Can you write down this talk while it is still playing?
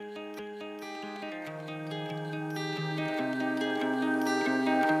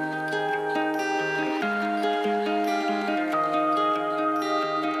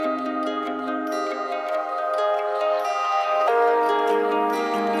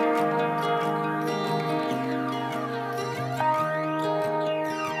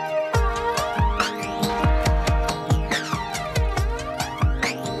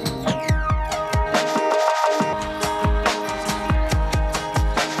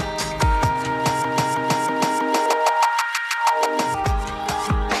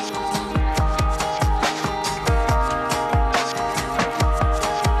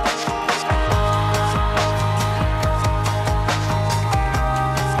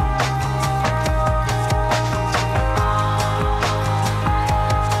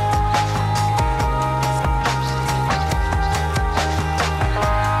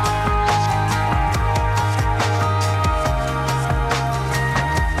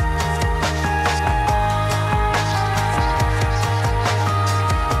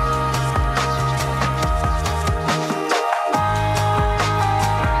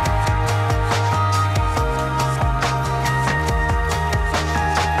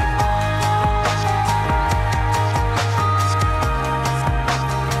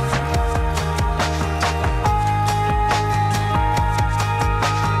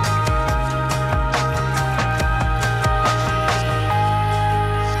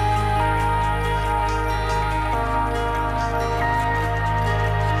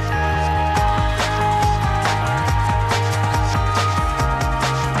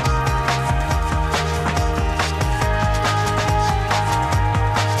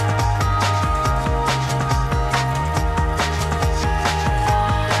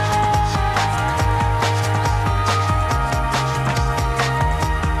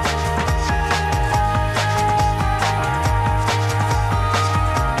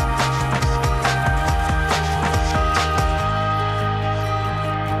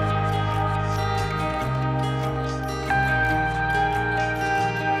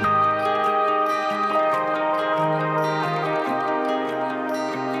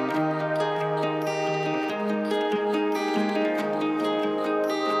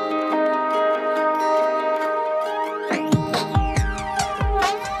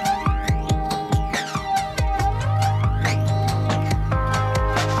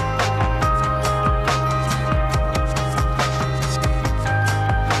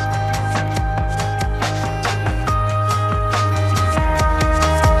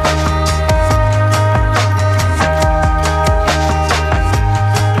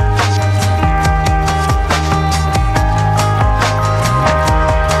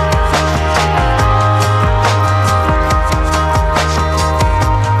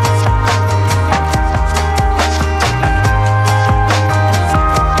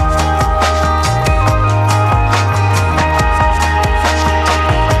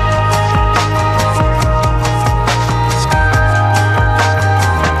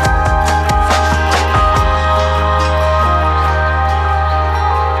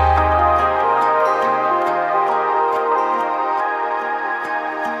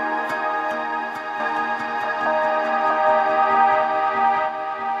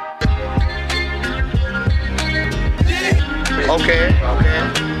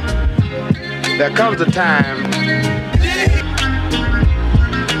there comes a time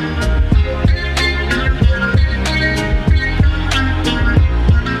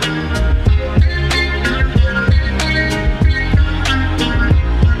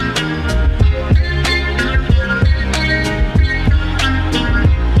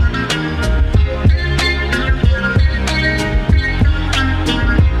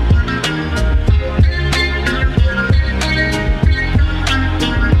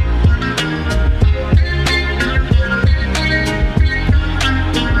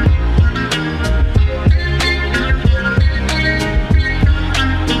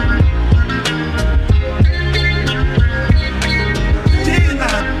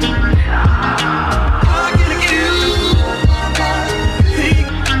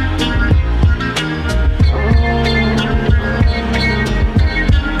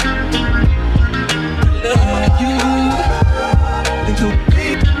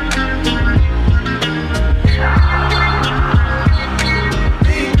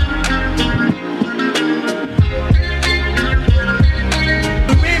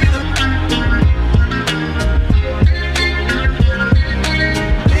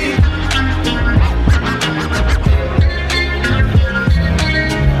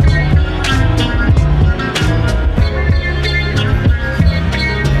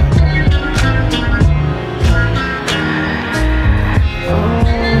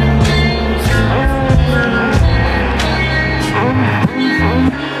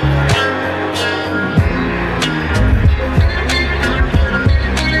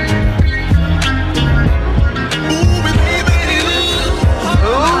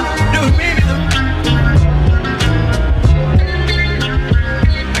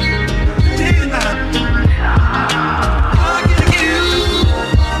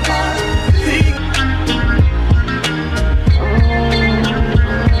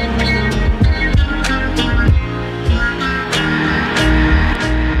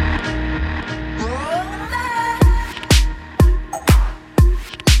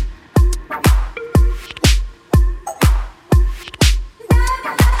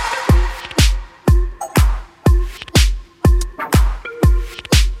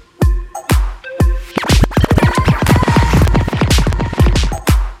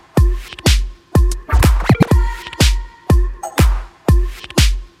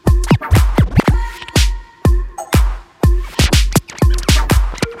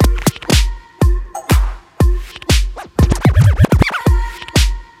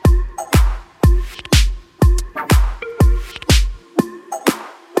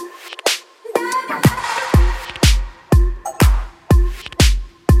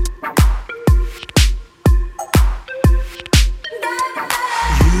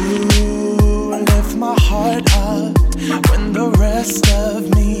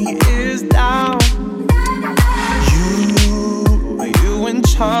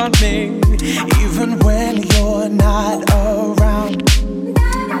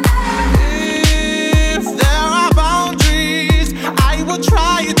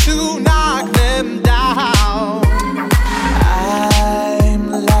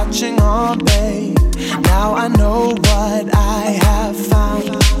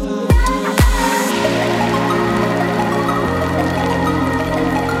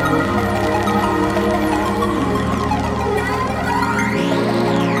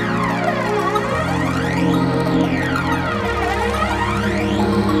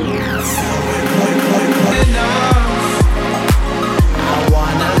I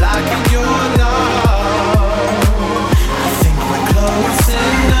wanna lock in your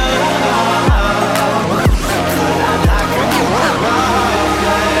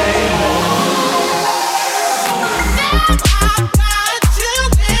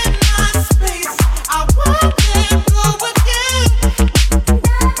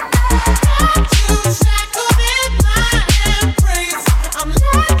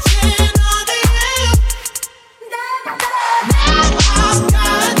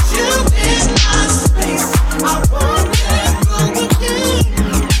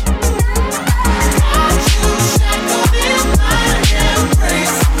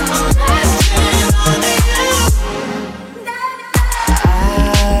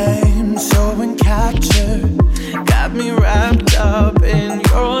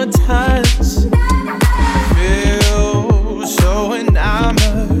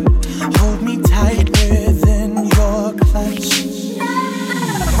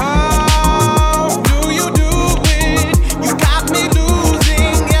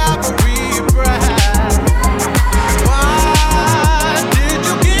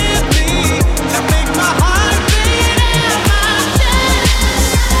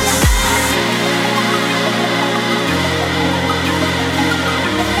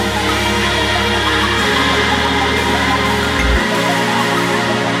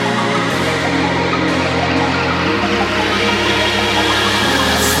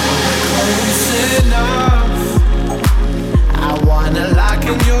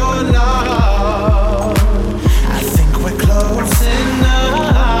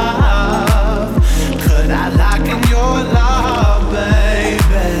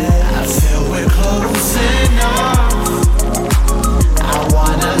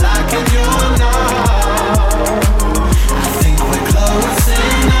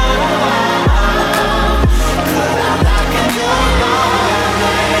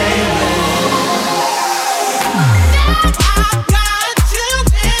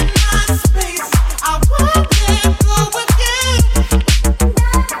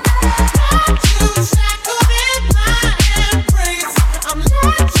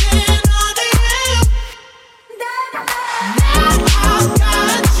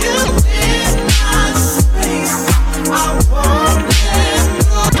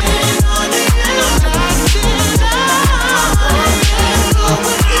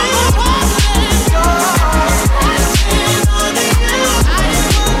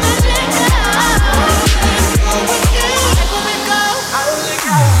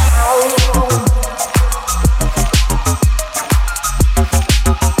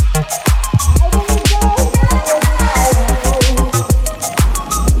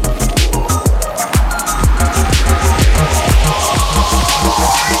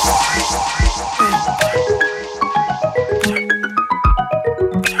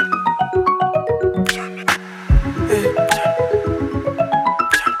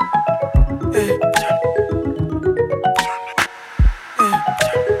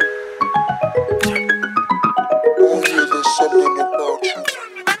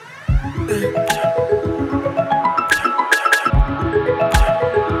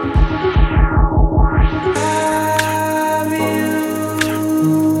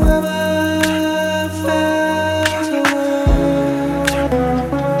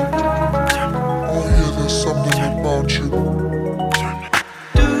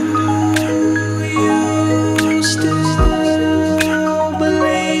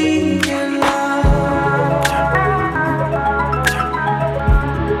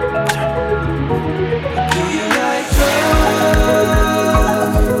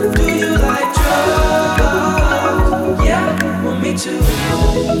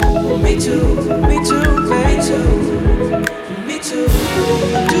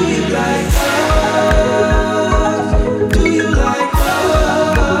Do you like love? Do you like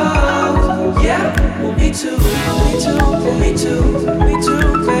love? Yeah, well, me too, me too, me too, me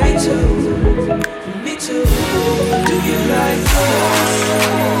too, me too, me too. Do you like love?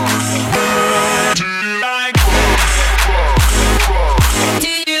 Do you like? Do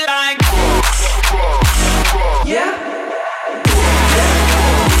you like? Yeah.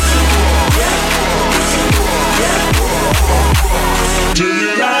 Do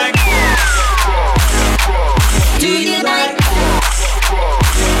you like? Do you like?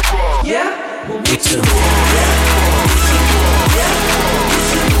 Yeah, well, me too.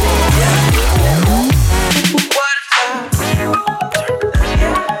 What if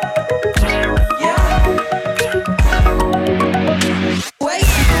wait.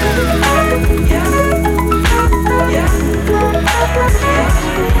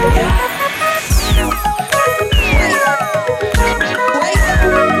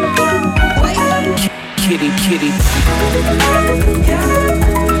 Kitty, kitty.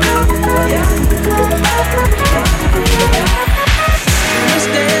 Let's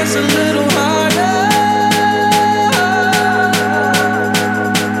dance a little harder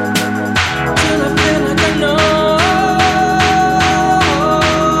till I feel like I know.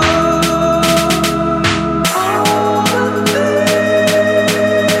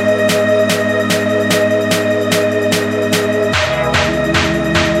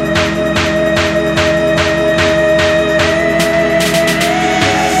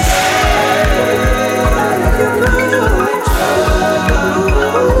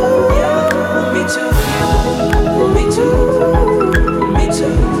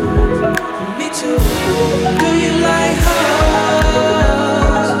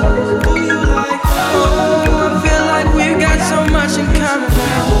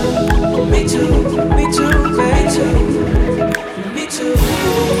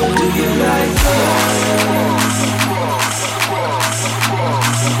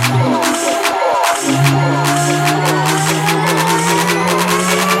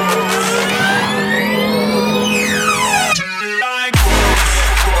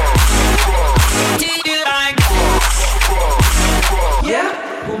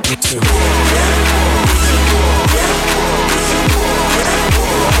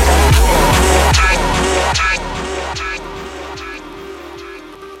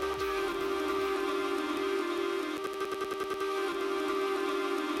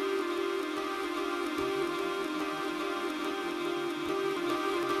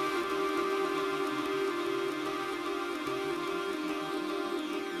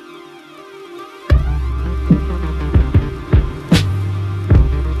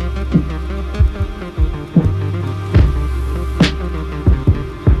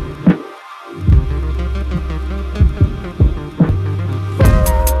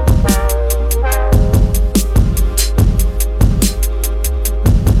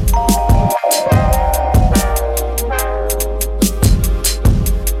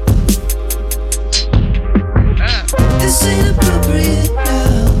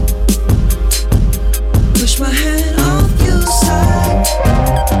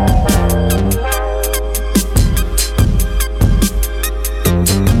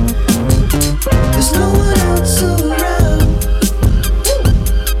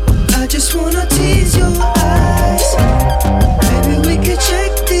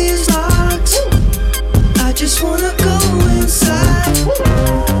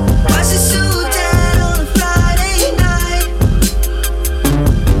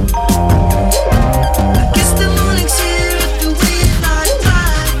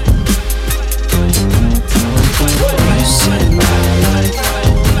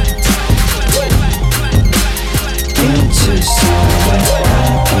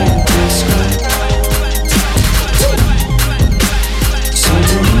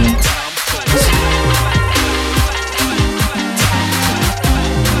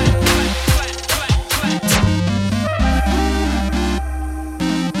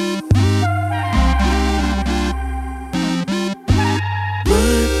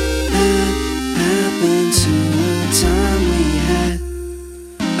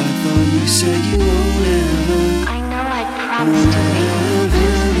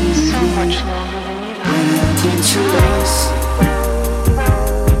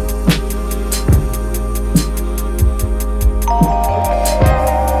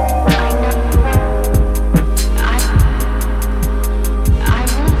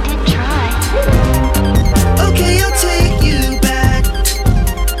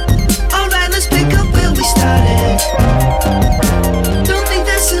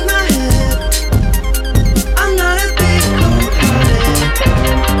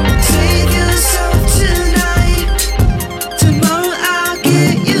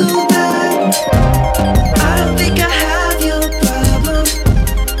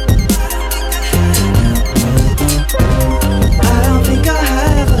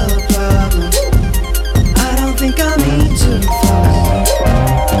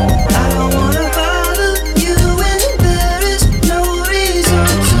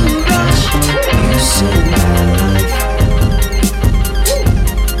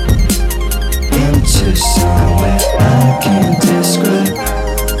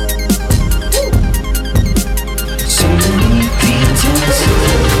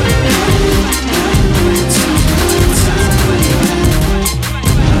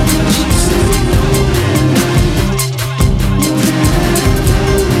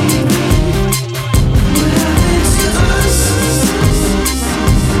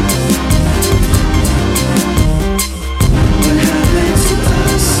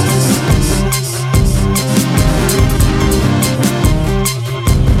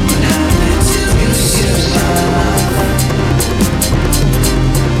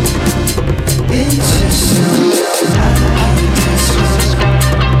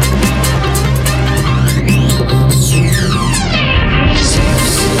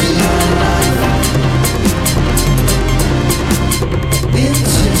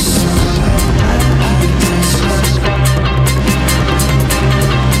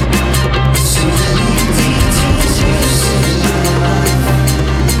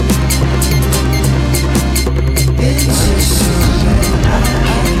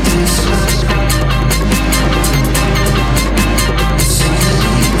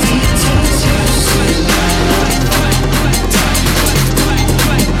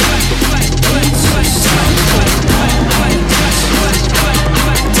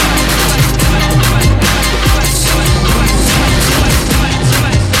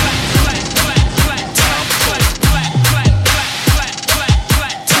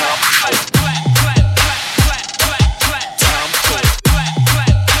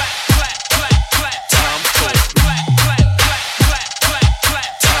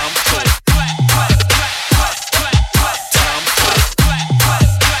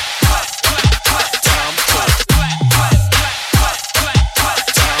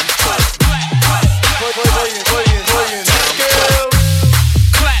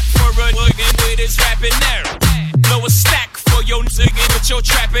 your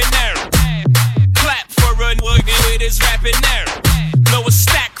trapping nerve. Clap for a nigga with his rapping nerve. Blow a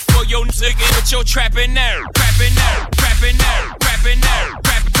stack for your nigga with your trapping nerve. Trapping nerve, trapping nerve, trapping nerve,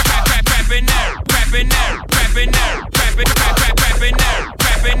 trapping nerve, trapping nerve, trapping nerve, trapping nerve, trapping nerve,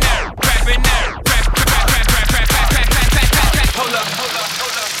 trapping nerve, trapping nerve. Hold up, hold up,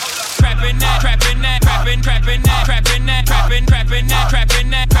 hold up, hold up. Trapping that, trapping that, trapping, trapping that, trapping that, trapping, trapping that, trapping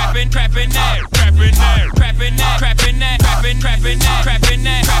that, trapping, trapping that, trapping that, trapping that, trapping that, trapping, trapping that, trapping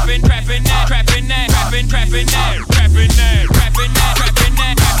that, trapping, trapping that, trapping that, trapping, trapping that, trapping that, trapping that, trapping that, trapping, trapping that,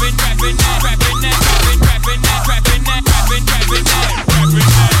 trapping that, trapping, trapping that, trapping that, trapping, trapping that, trapping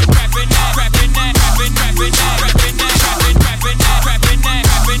that, trapping that, trapping that, trapping, trapping that, trapping that, trapping, trapping that, trapping that,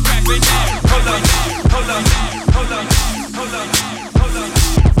 trapping, trapping that. Hold up, hold up, hold up, hold up, hold up, hold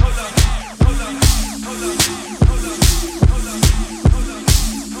up, hold up, hold up, hold up.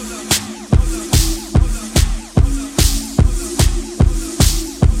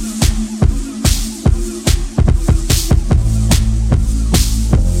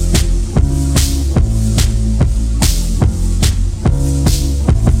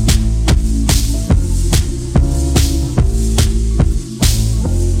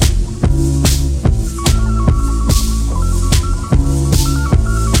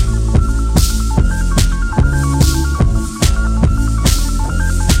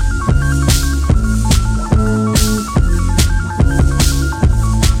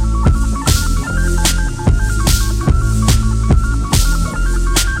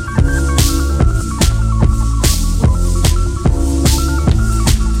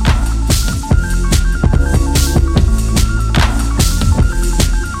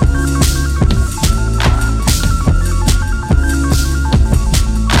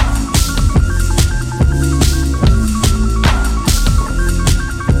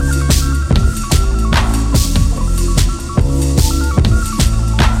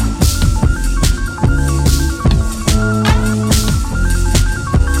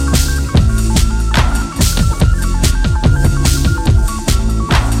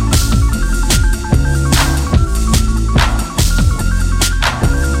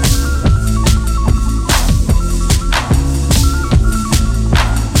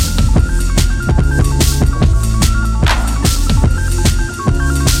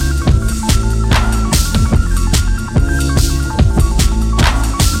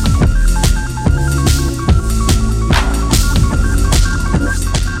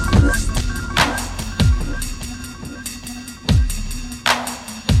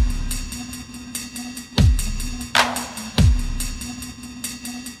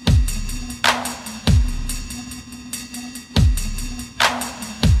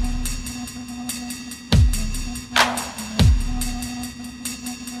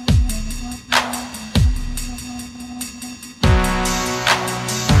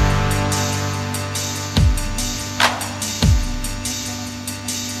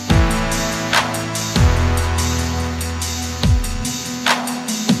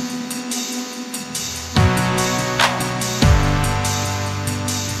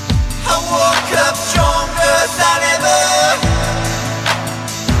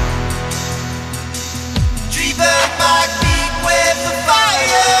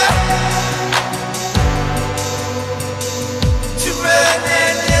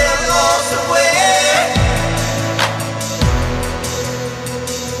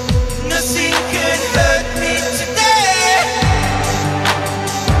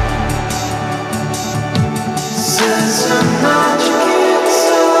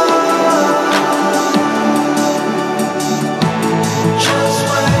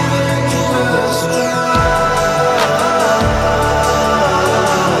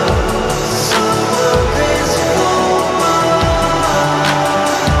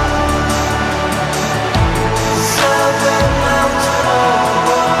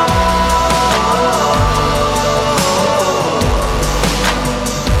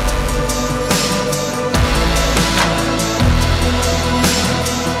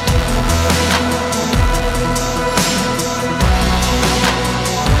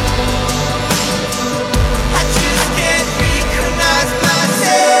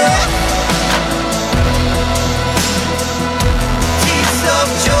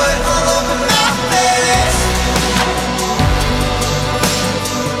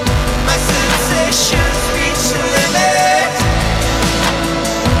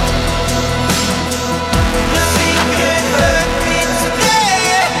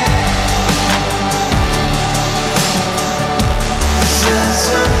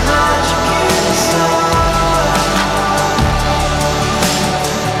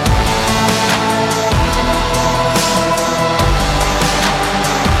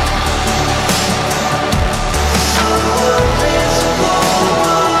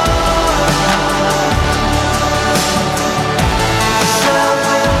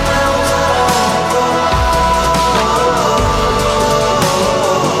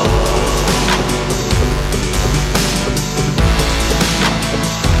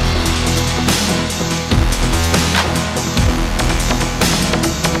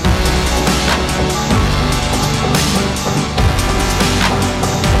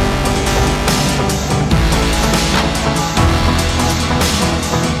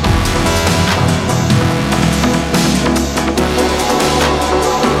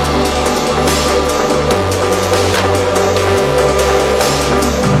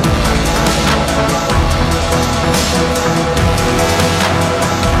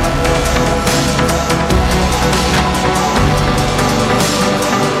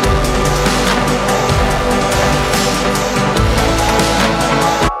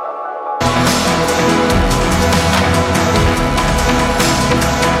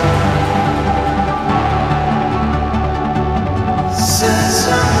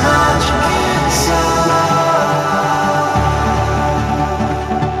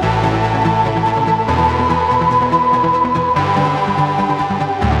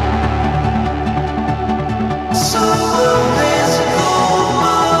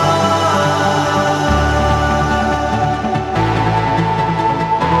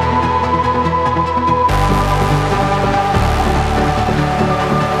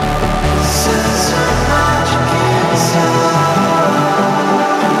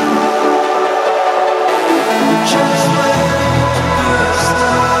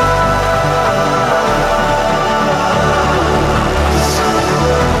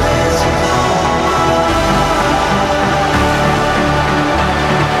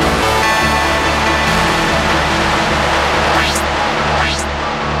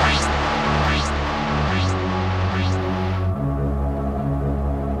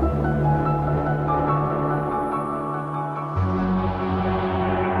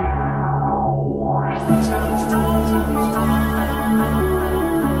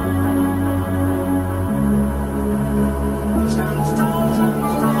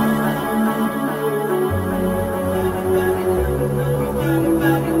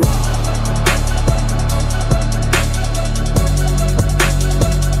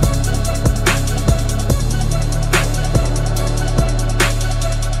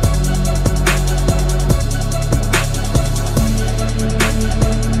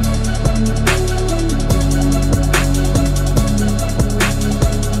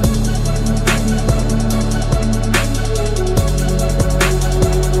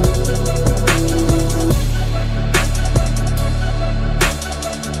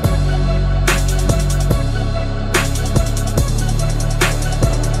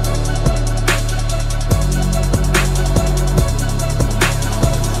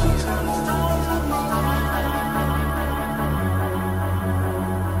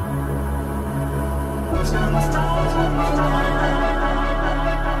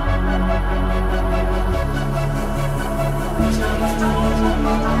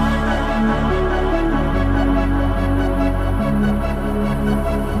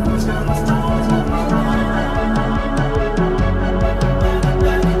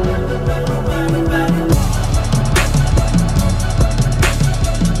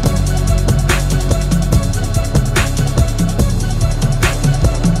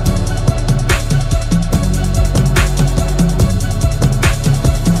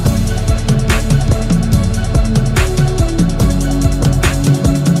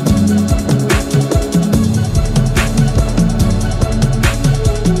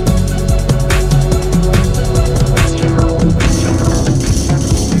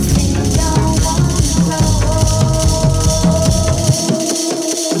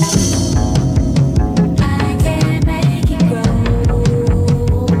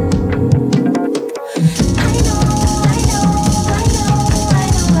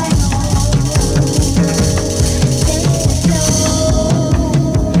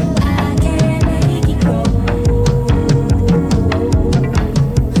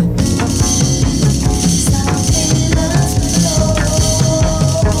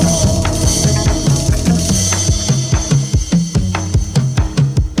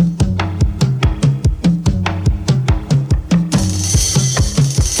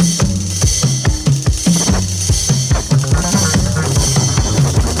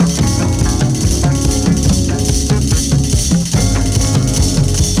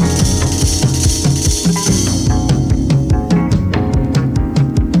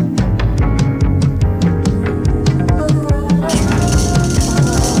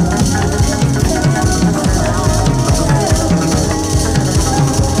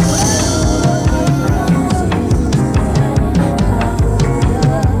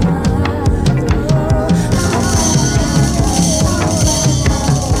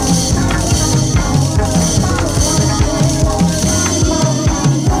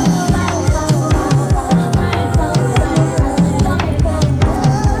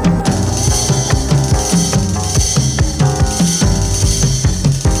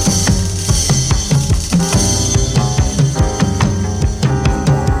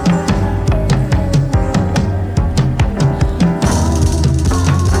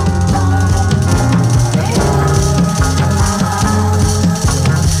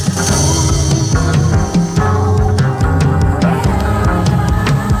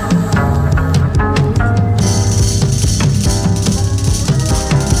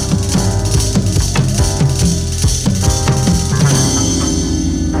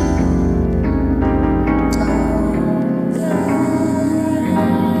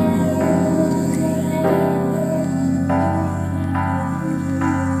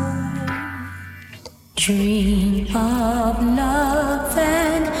 Dream of love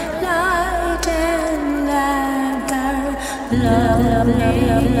and light and laughter,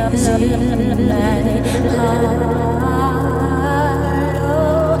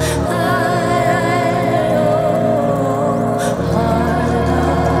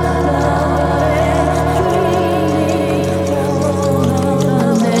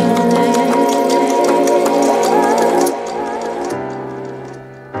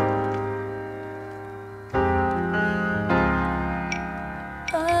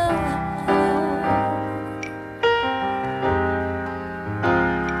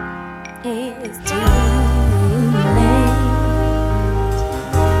 it's too late.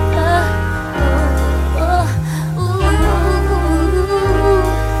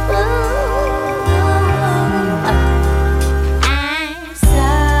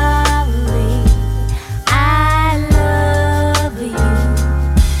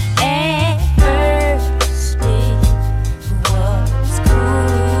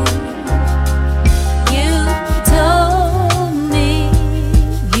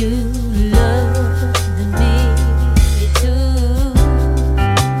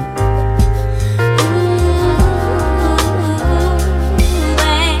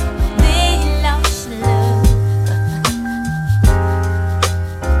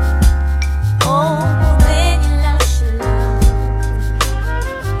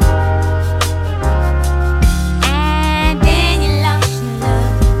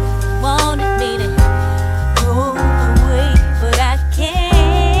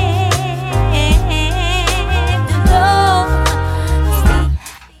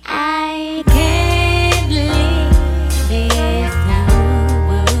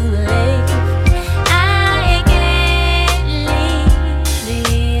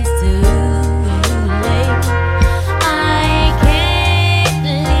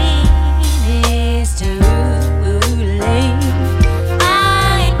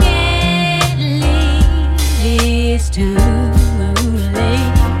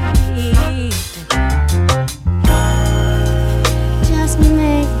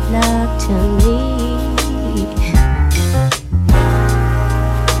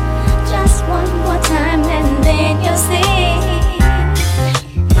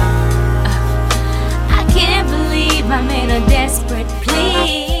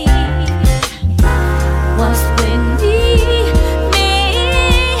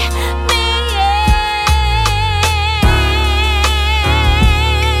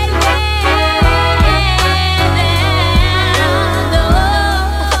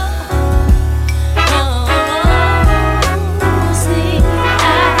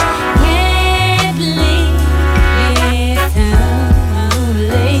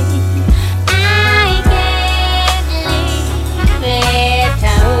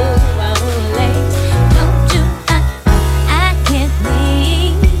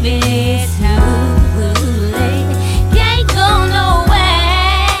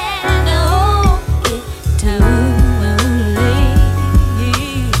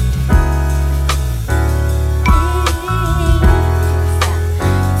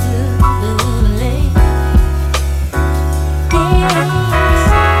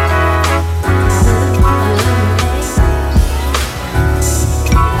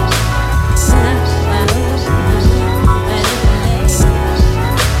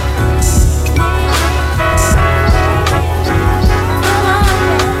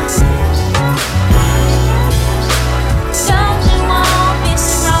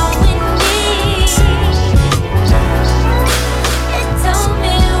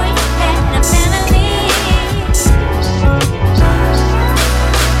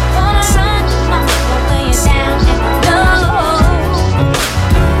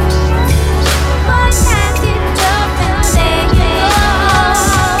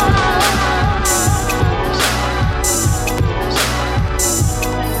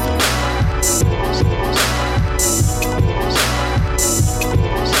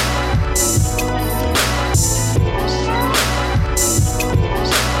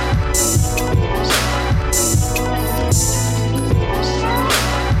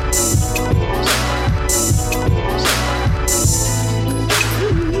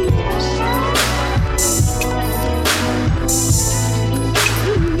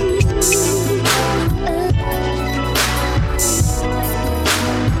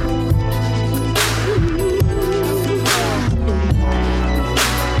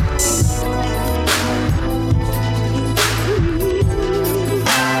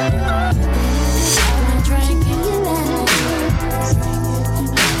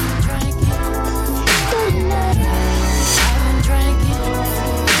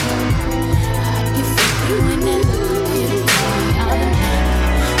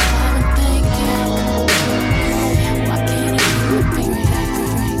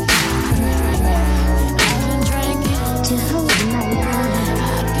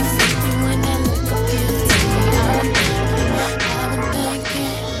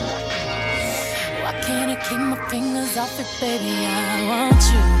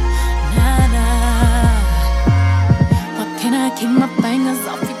 diamonds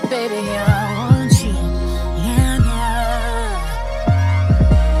off you, baby. I want you. Yeah, yeah.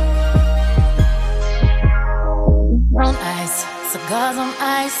 On ice, cigars on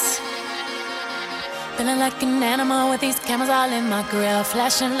ice. Feeling like an animal with these cameras all in my grill.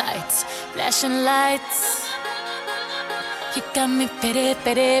 Flashing lights, flashing lights. You got me pity,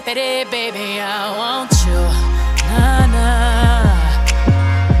 pity, pity, baby. I want you. Nah, nah.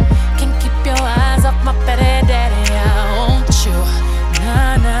 Can't keep your eyes off my petty daddy. I want you.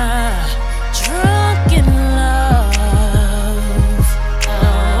 Nah, nah. Drunk in love. I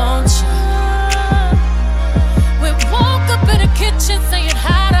want you. We woke up in the kitchen saying,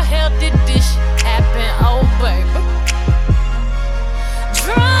 how the hell did this happen? Oh, baby.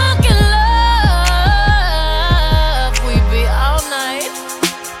 Drunk in love. We be all night.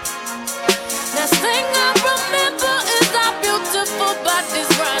 Last thing I remember is our beautiful bodies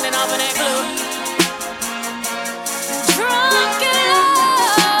grinding off in that glue. Drunk in love.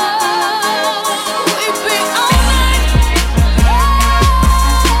 We be all night.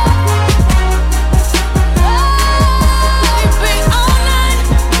 We be all night.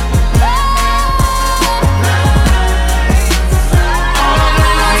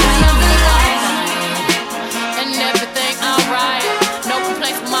 And everything alright. No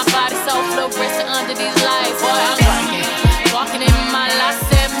complaints with my body, so fluorescent under these lights. Boy, I'm working. Walking in my life,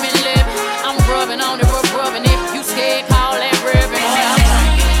 7-Eleven. I'm rubbing on it, rubbing it. You scared, call that ribbon. Boy, I'm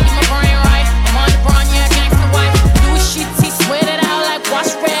drinking. Get my brain right. I'm on the brown, yeah, gangsta white. Louis sheets, he sweat it out like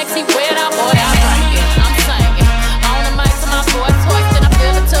wash rags. He wet out, boy, I'm drinking. I'm singing. On the mic to my boy toys. Then I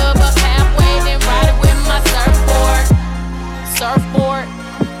fill the tub up halfway, then ride it with my surfboard. Surfboard.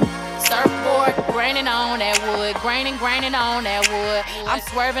 Surfboard, graining on that wood, graining on that wood. I'm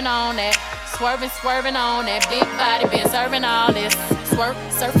swerving on that, swerving on that big body. Been serving all this,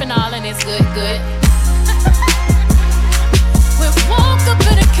 surfing all and it's good. We woke up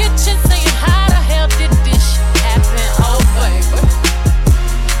in the kitchen saying, how the hell did this shit happen? Oh, baby.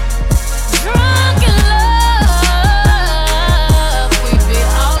 Drunk in love, we be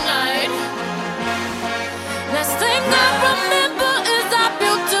all night. Last thing I remember is our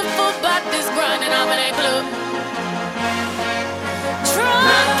beautiful bodies grinding off in that club.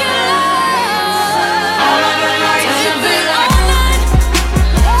 Drunk in love. All of the lights. We be all night.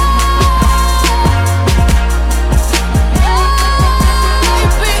 We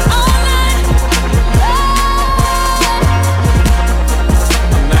be all night.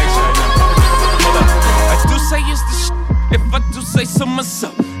 Nice right now. Hold up. I do say it's the shit. If I do say so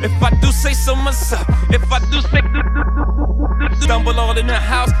myself. If I do say so myself. If I do say stumble all in the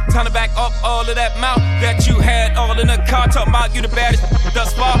house. Time to back up all of that mouth that you had all in the car. Talking about you the baddest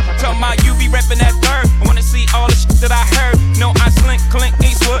thus far. Talking about you be reppin' that third. I wanna see all the shit that I heard. No, I slink, Clint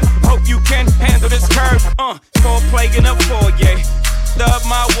Eastwood. Hope you can handle this curve. Four plague in a foyer. Love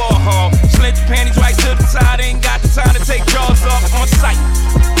my Warhol. Slint your panties right to the side. Ain't got the time to take jaws off on sight.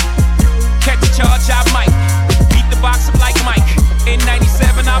 Catch a charge, I might. Beat the box up like Mike. In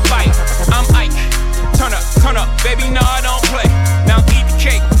 97, I bite. I'm Ike. Turn up, baby, no, I don't play. Now eat the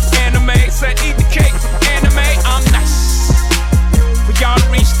cake, anime. Said eat the cake, anime. I'm nice. For y'all to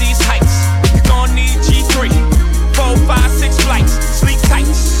reach these heights, you gon' need G3. 4, 5, 6 flights, sleep tight.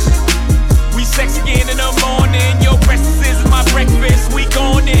 We sex again in the morning. Your breakfast is my breakfast. We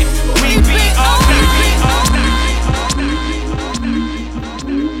gon' in. We be all night.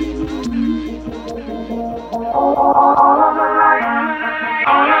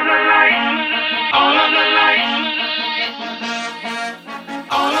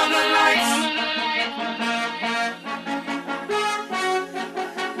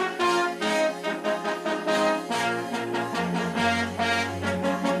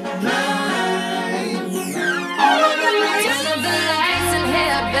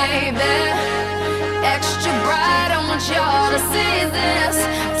 Y'all to see this.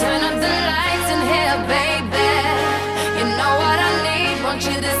 Turn up the lights in here, baby. You know what I need. Want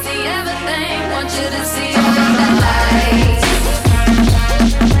you to see everything. Want you to see all of the lights.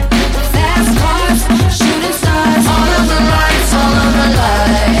 Fast cars, shooting stars. All of the lights, all of the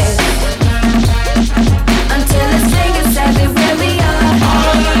lights. Until it's taken exactly where we are. All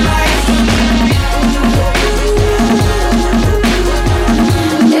of the lights.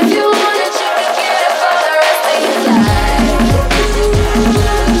 If you want it, you can get it for the rest of your life.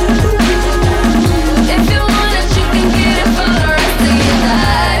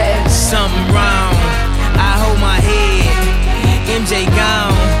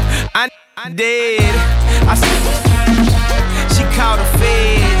 Dead. She called the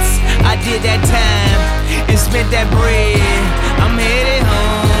feds. I did that time and spent that bread. I'm headed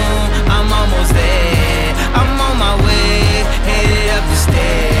home. I'm almost there. I'm on my way, headed up the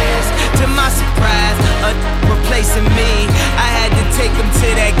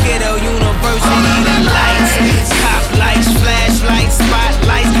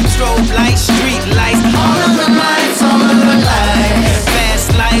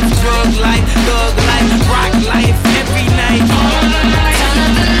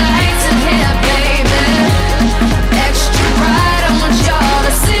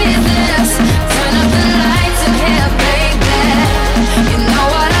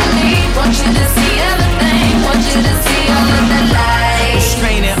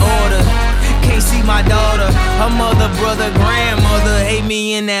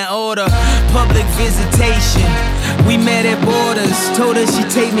visitation. We met at Borders, told her she'd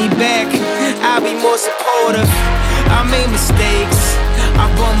take me back. I'll be more supportive. I made mistakes, I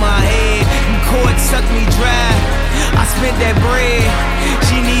bumped my head, and court sucked me dry. I spent that bread,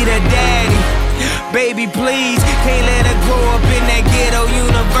 she need a daddy. Baby, please, can't let her grow up in that ghetto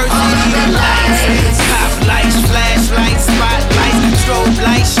university of lights. Top lights, flashlights, spotlights, strobe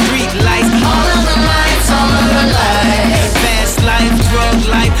lights, street lights. All of the lights, all of the lights. Fast life, drug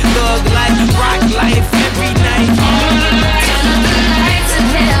life, thug life, rock life, every night. Turn up the lights in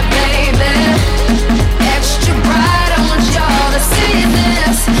here, baby. Extra bright, I want y'all to see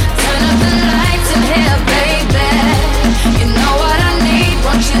this. Turn up the lights in here, baby. You know what I need,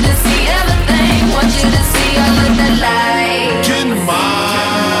 want you to see everything. Want you to see all of the lights. Get in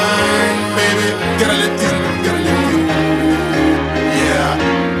mine, baby. Gotta let this, yeah.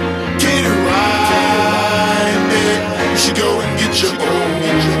 Get it right, baby. You should go and get your own.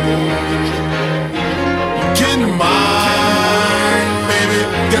 Get in mine, baby.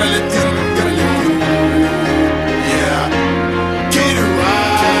 Gotta let this, yeah. Get it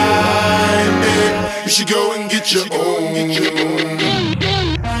right, baby. You should go and get your own.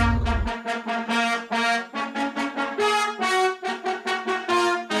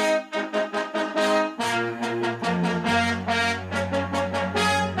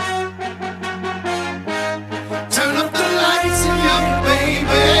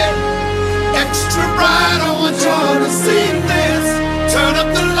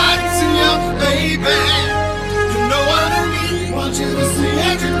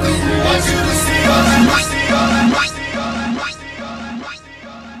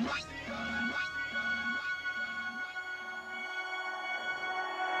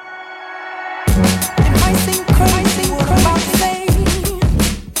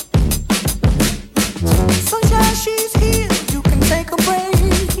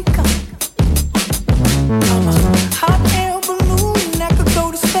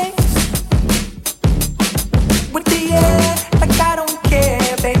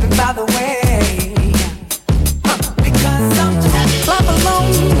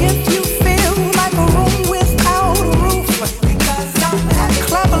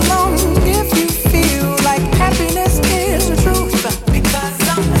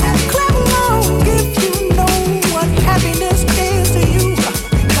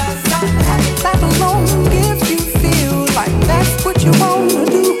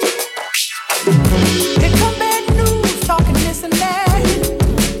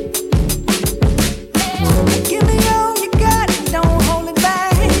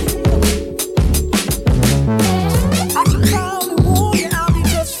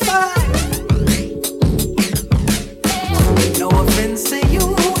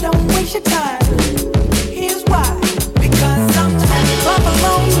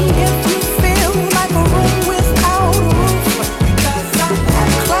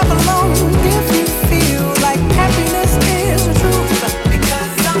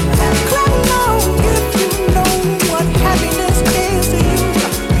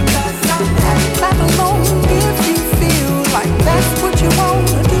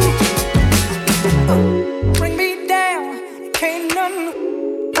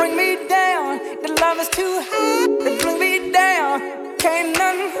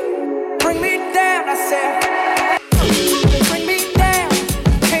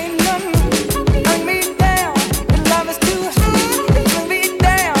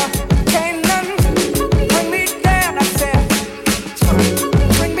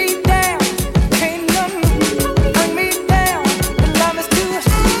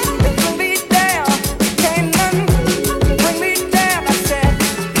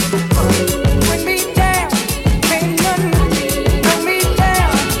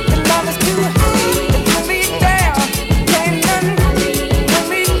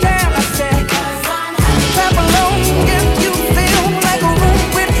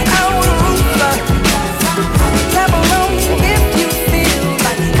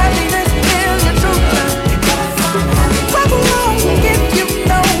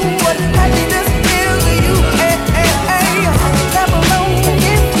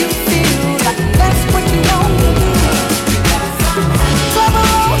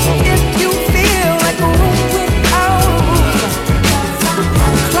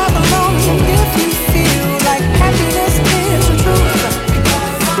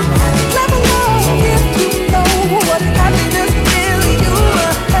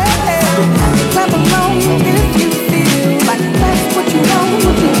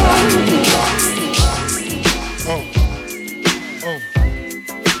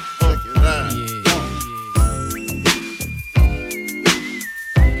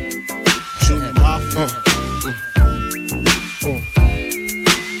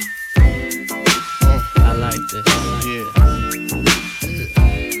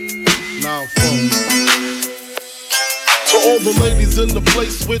 the ladies in the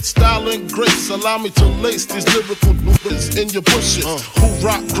place with style and grace. Allow me to lace these lyrical movements in your bushes. Who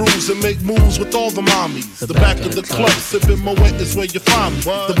rock grooves and make moves with all the mommies. The back of the club, sipping Moet is where you find me.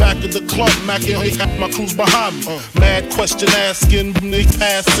 The back of the club, macking, my crew's behind me. Mad question asking, they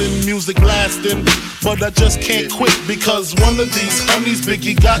passing, music lasting. But I just can't quit because one of these honeys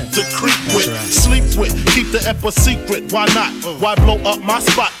Biggie got to creep with, sleep with, keep the ep a secret. Why not? Why blow up my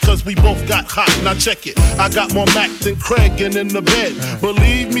spot? Cause we both got hot. Now check it. I got more Mac than Craig and in the bed.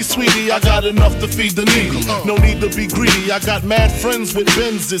 Believe me, sweetie, I got enough to feed the needy. No need to be greedy. I got mad friends with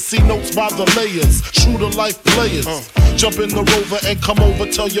Benzes. See notes by the layers. True to life players. Jump in the Rover and come over.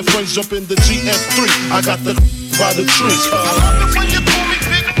 Tell your friends jump in the GS3. I got the by the tree. I love it when you call me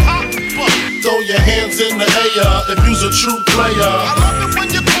Big Papa. Throw your hands in the air if you's a true player. I love it when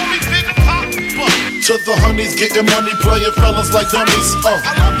you call me Big Papa. To the honeys getting money, playing fellas like dummies.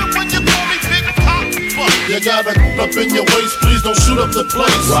 I love it when you call me Big Papa. You gotta up in your waist, please don't shoot up the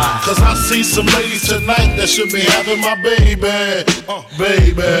place. Cause I see some ladies tonight that should be having my baby.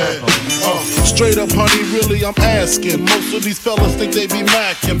 Straight up, honey, really, I'm asking. Most of these fellas think they be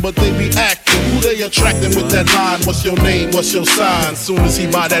macking, but they be acting. Who they attracting with that line? What's your name? What's your sign? Soon as he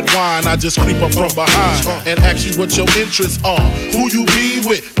buy that wine, I just creep up from behind and ask you what your interests are. Who you be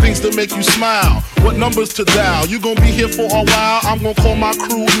with? Things to make you smile. What numbers to dial? You gon' be here for a while. I'm gon' call my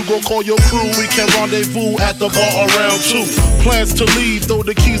crew. You gon' call your crew. We can rendezvous at the bar around 2. Plans to leave, throw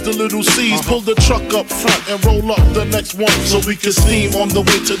the keys to little C's. Pull the truck up front and roll up the next one so we can steam on the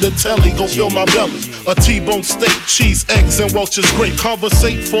way to the telly. Go fill my belly. A T-bone steak, cheese, eggs, and Welch's grape.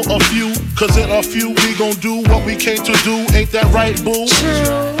 Conversate for a few, cause in a few we gon' do what we came to do. Ain't that right, boo?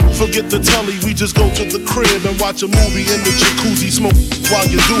 Forget the telly, we just go to the crib and watch a movie in the jacuzzi, smoke while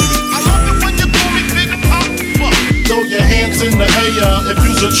you do me. I love it when you call me Big Papa. Throw your hands in the air if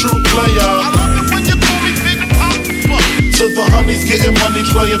you's a true player. I love it when you call me Big Papa. To the honeys getting money,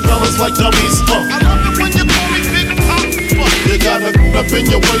 playing fellas like dummies. I love it when you call me Big Papa. You gotta up in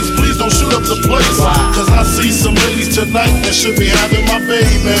your waist, please don't shoot up the place. Cause I see some ladies tonight that should be having my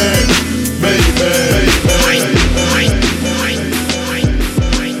baby.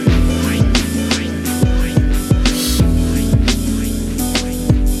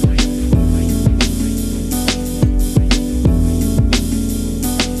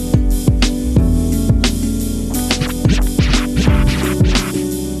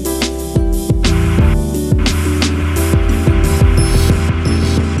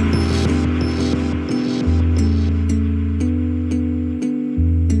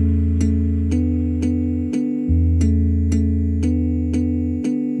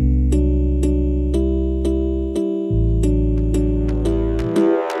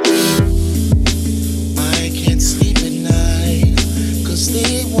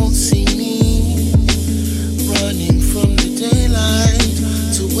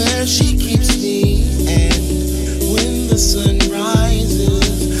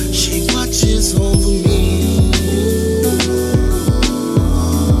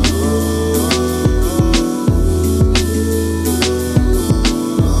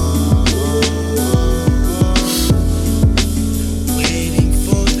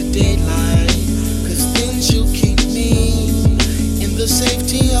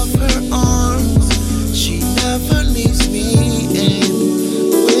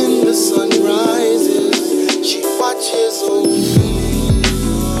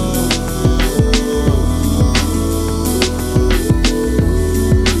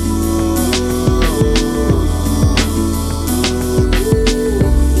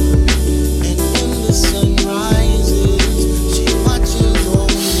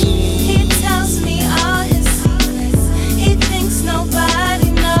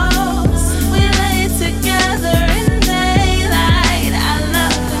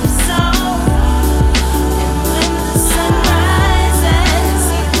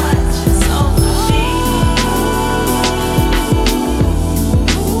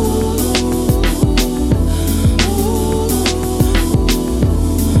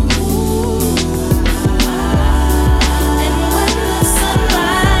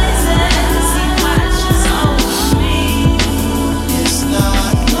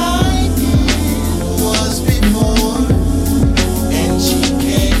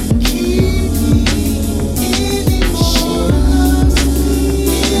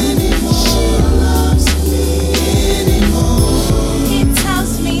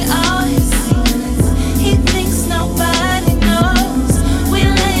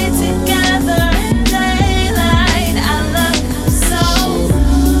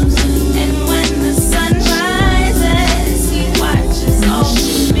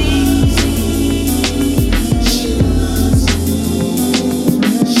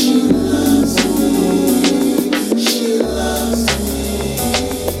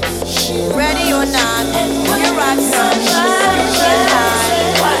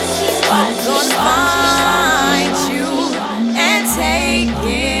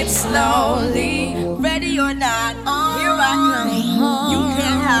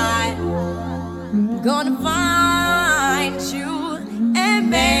 Gonna find you and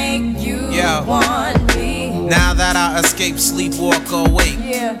make you want me. Now that I escape, sleep, walk awake.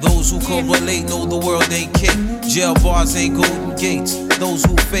 Those who can relate know the world ain't cake. Jail bars ain't golden gates. Those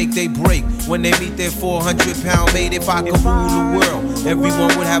who fake, they break. When they meet their 400-pound mate, if I could rule the world,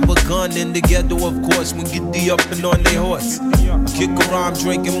 everyone would have a gun in the ghetto, of course. When get the up and on their horse, I kick around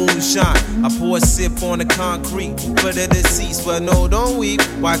drinking moonshine. I pour a sip on the concrete for the deceased, but no, don't weep.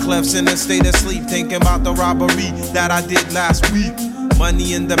 Wyclef's in a state of sleep, thinking about the robbery that I did last week.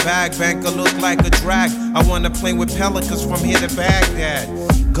 Money in the bag, banker look like a drag. I wanna play with pelicans from here to Baghdad.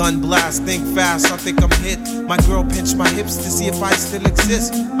 Gun blast, think fast, I think I'm hit. My girl pinched my hips to see if I still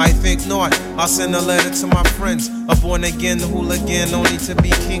exist. I think not, I'll send a letter to my friends. A born again hooligan, only to be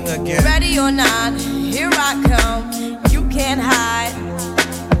king again. Ready or not, here I come, you can't hide.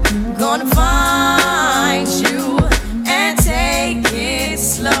 Gonna find you and take it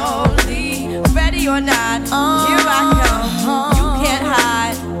slowly. Ready or not, here I come, you can't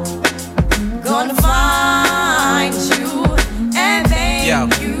hide. Gonna find you and make you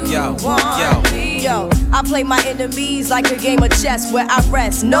want me. Yo, I play my enemies like a game of chess where I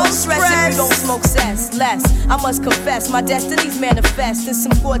rest. No stress if you don't smoke cess. Less, I must confess, my destinies manifest. In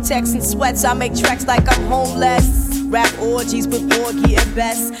some Cortex and sweats, I make tracks like I'm homeless. Rap orgies with Porgy and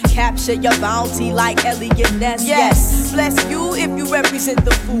Bess. Capture your bounty like Elliot Ness. Yes, bless you if you represent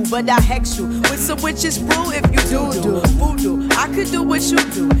the fool, but I hex you with some witches brew if you do voodoo. I could do what you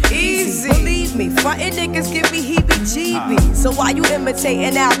do, easy. Believe me, frontin' niggas give me heebie-jeebies. So why you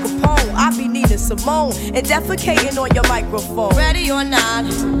imitating Al Capone? I be needing Simone and defecating on your microphone. Ready or not,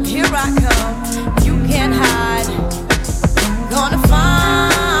 here I come. You can't hide. Gonna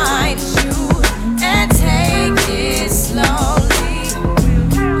find you and take it slowly.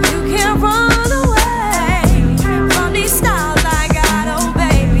 You can't run away from these styles I got, oh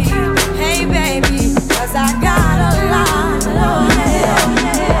baby. Hey baby, 'cause I got a lot, oh yeah.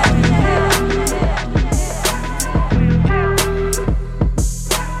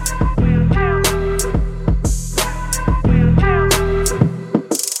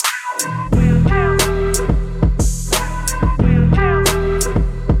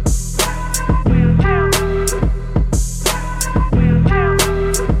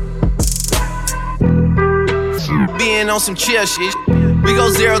 On some chill shit, we go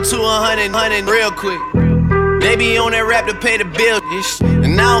 0 to 100 real quick. They be on that rap to pay the bill,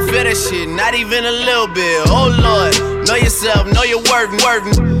 and I don't feel that shit, not even a little bit. Oh Lord, know yourself, know your worth.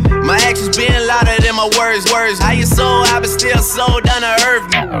 My actions being louder than my words. How you sold, I been still sold down to earth.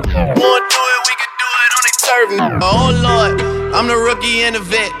 Wanna do it, we can do it on they turf. Oh Lord, I'm the rookie and the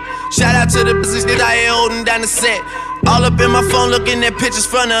vet. Shout out to the business that I ain't holding down the set. All up in my phone looking at pictures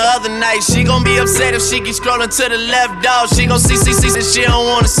from the other night. She gon' be upset if she keep scrolling to the left, dog. She gon' see that she don't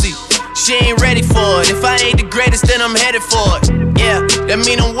wanna see. She ain't ready for it. If I ain't the greatest, then I'm headed for it. Yeah, that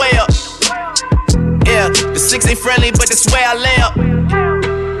mean I'm way up. Yeah, the 6 ain't friendly, but that's where I lay up.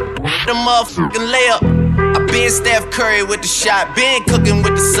 The motherfucking layup. I been Steph Curry with the shot, been cooking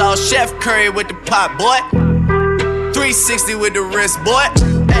with the sauce, Chef Curry with the pot, boy. 360 with the wrist, boy.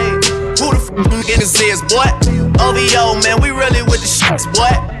 Hey, who the f*** in his ears, boy? OVO, man, we really with the shits, boy.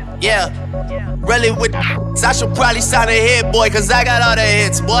 Yeah, really with the I should probably sign a hit, boy, 'cause I got all the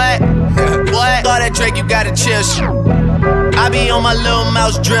hits, boy. Boy, all that Drake, you gotta chill, shit. I be on my little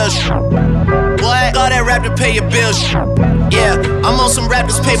mouse drill, shit. Boy, all that rap to pay your bills, shit. Yeah, I'm on some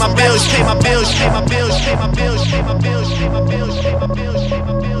rappers, pay my bills, pay my bills, pay my bills, pay my bills, pay my bills, pay my bills, pay my bills, pay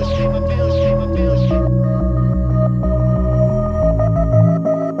my bills, pay my bills, pay my bills, pay my bills.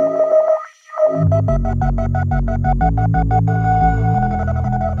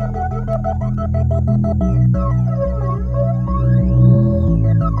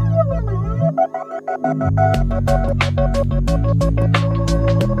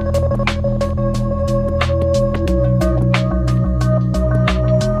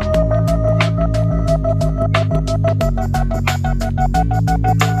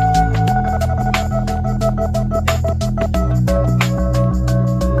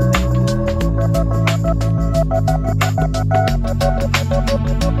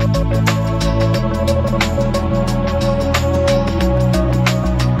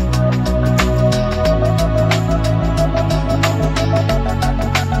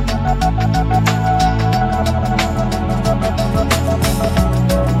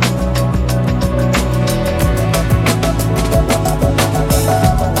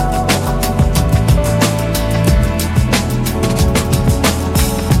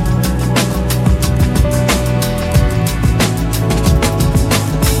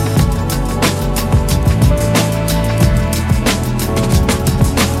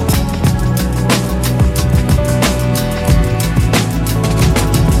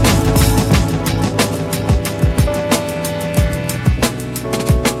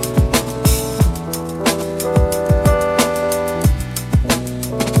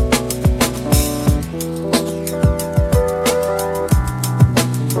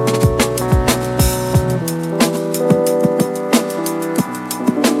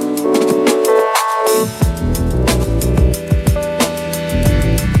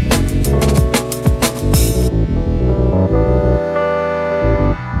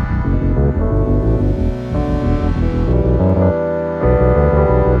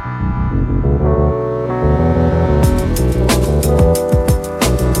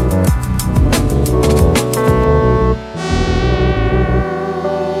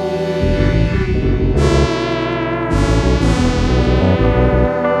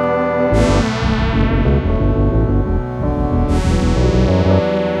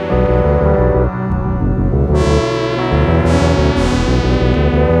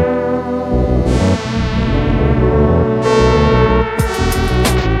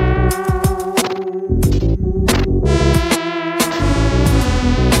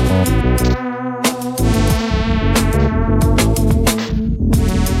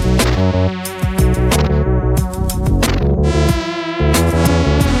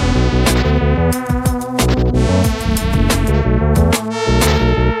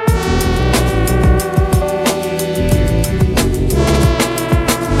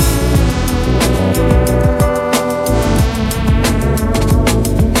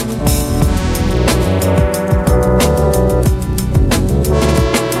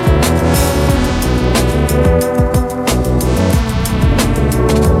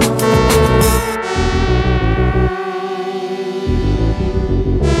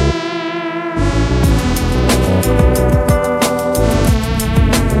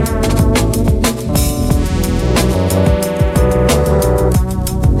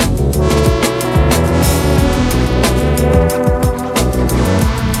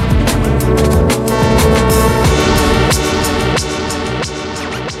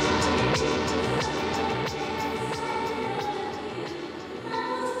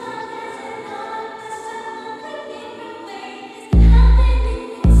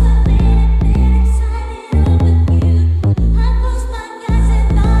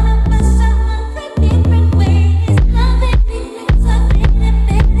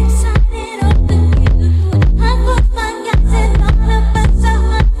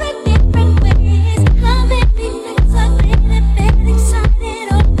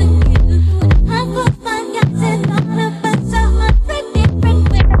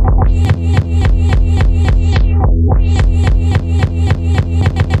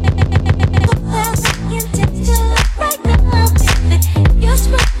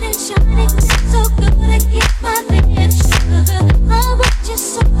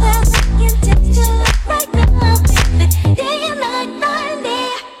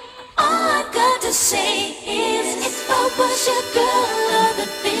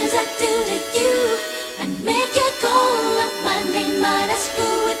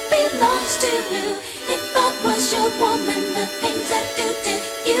 If I was your woman, the things I do to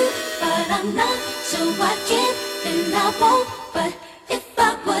you, but I'm not, so I can't and I won't. But if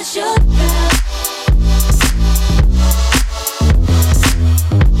I was your girl.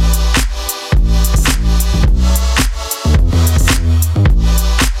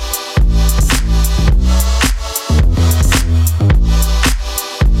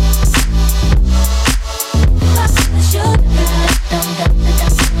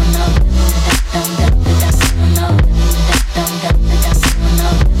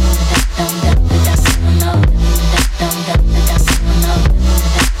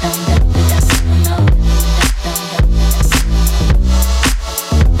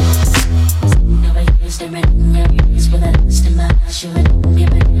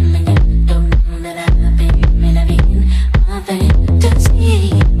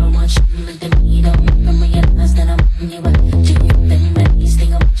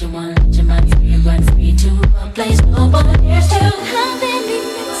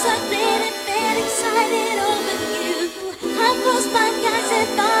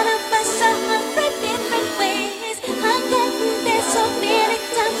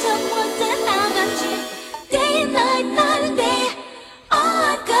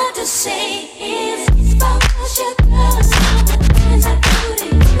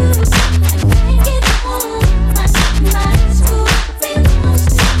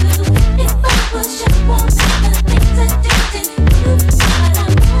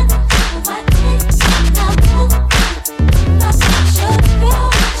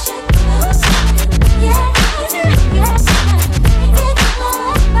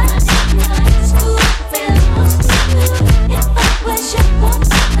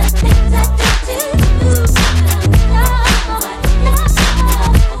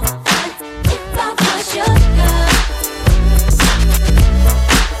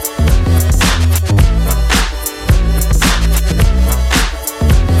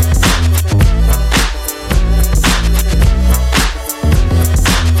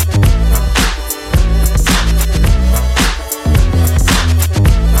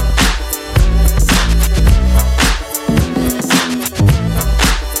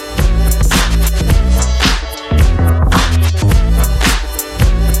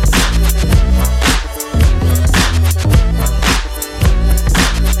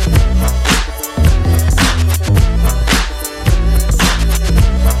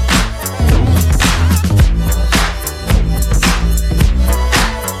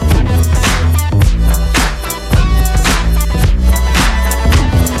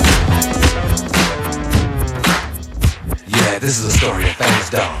 This is a story of famous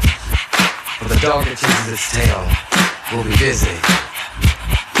dog. For the dog that chases its tail will be busy.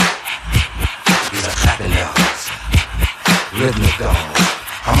 These are clapping dogs, rhythmic dogs,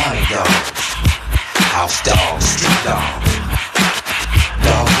 harmonic dogs, house dogs, street dogs,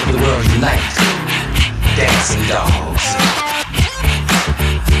 dogs of the world unite, dancing dogs.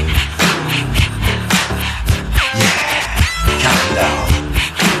 Yeah, counting dogs,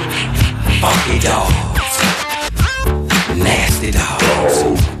 funky dogs. Nasty dogs.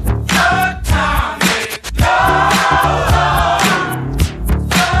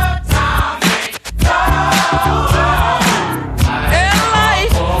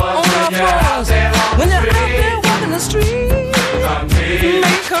 When you're out there walking the street, you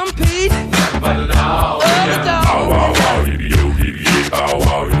may compete. But the dog, bow wow wow, yippee yo, yippee yay, bow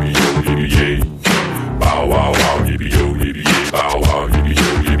wow, yippee yo, yippee yay, bow wow wow, yippee yo, yippee yay, bow wow, yippee yo,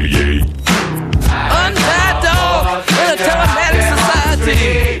 yippee yay. Untied dog in a telematic society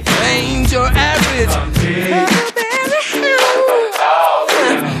ain't your average.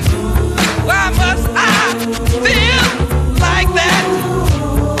 Why must I feel like that? Why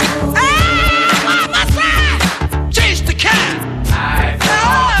must I chase the cat? The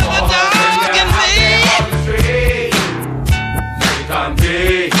dog in me. Come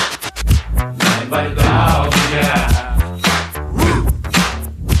be nothing but a dog, yeah.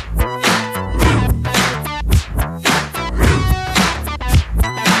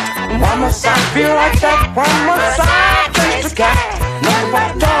 Why must I feel like that? Why must I chase the cat? Nothing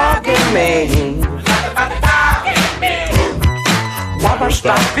but a dog in me. Why must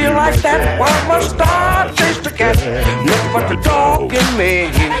I feel like that? Why must I chase the cat? Nothing but the dog in me.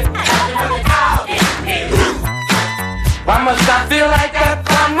 Why must I feel like that?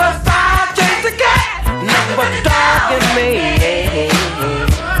 Why must I chase the cat? Nothing but the dog in me.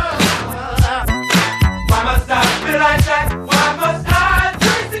 Why must I feel like that? Why must I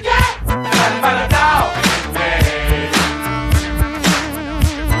chase the cat? Nothing but the dog in me.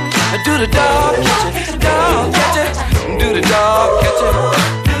 Do the dog catch it? Dog catch it? Do the dog catch it?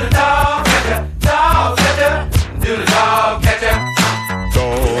 Do the dog catch it? Do the dog catch ya?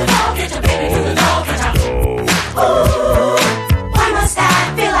 Dog, Catch a baby, do the dog catch a. Ooh, why must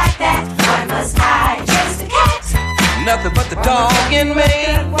I feel like that? Why must I chase the cat? Nothing but the dog in me.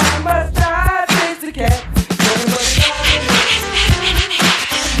 Why must I chase the cat?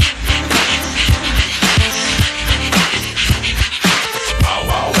 Bow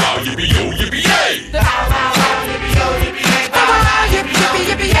wow wow, yippee yo, yippee yay. Bow wow wow, yippee yo, yippee yay. Bow wow wow, yippee yippee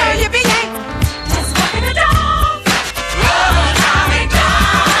yippee yay, yippee yay. Just walking the dog. Atomic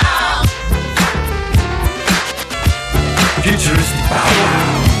dog. Futuristic bow wow.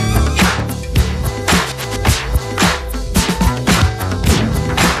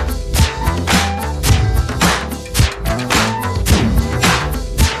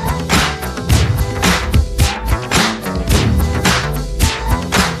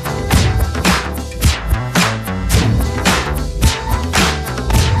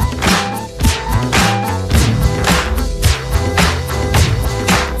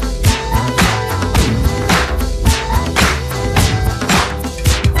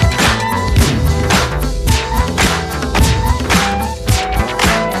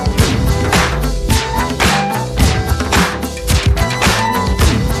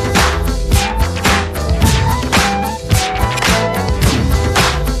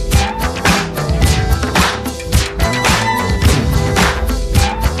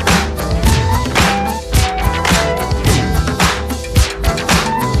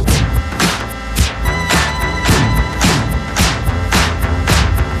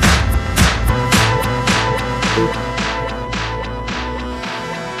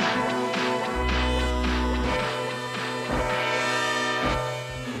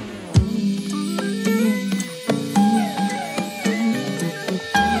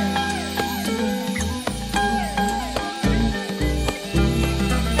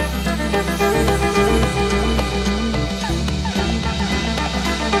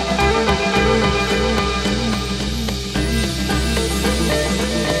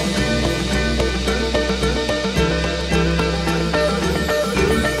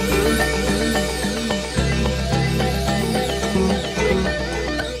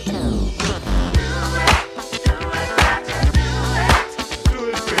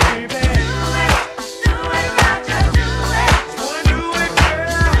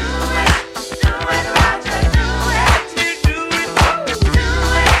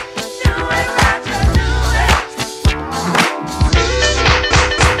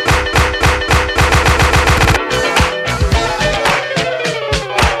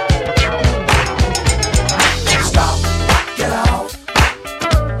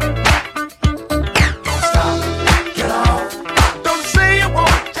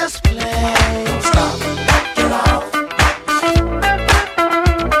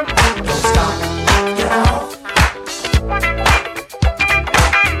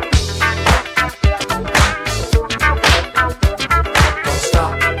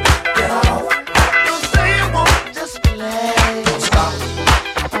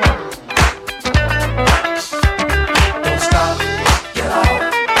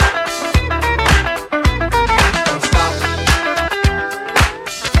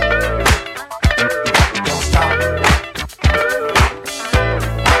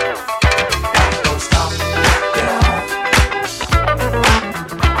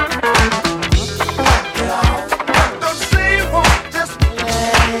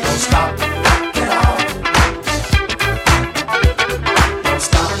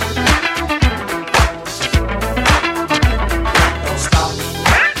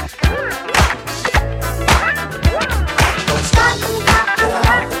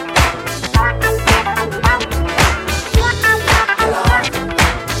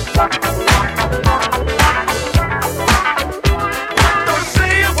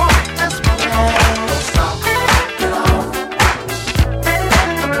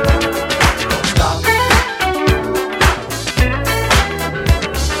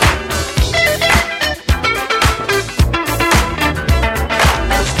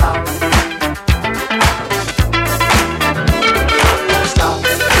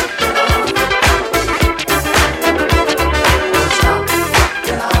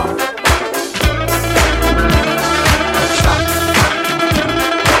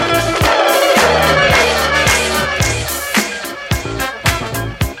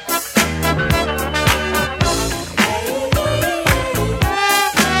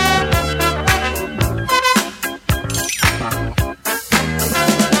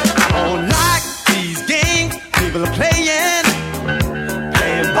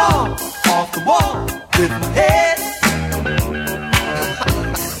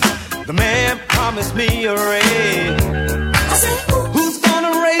 The man promised me a raise.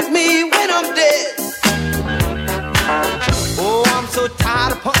 so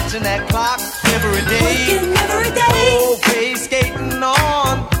tired of punching that clock every day. Working every day. Okay, skating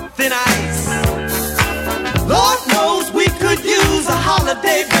on thin ice. Lord knows we could use a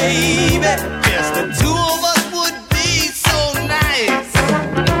holiday, baby. Just the two of us would be so nice.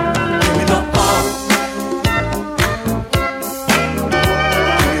 Give me the bomb.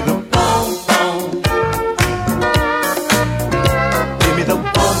 Give me the bomb, bomb. Give me the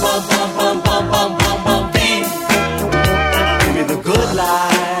bomb, bomb, bomb, bomb, bomb, bomb, bomb, bomb, beat. Give me the good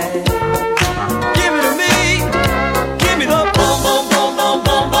life. Give it to me. Give me the bomb, bomb, bomb, bomb,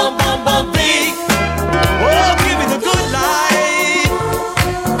 bomb, bomb, bomb, bomb, beat. Oh, give me the good life.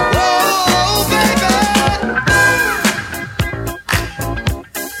 Oh, baby.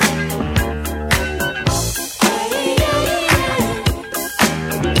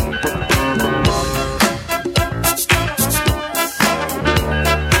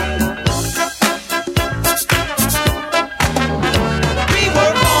 We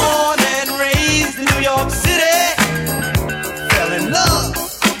were born and raised in New York City. Fell in love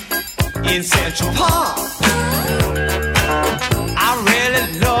in Central Park. I really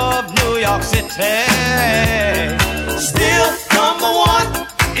love New York City. Still number one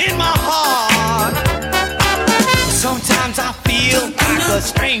in my heart. Sometimes I feel like a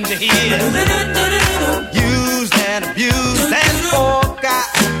stranger here, used and abused and forgot.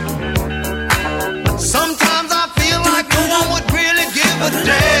 Sometimes I feel like no one would really give a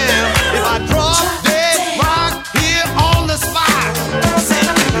damn if I drop dead rock here on the spot. Say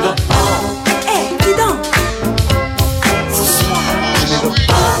give me the bomb. Hey, dis donc. Ce soir. Ce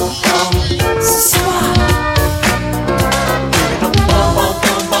soir. Ce soir.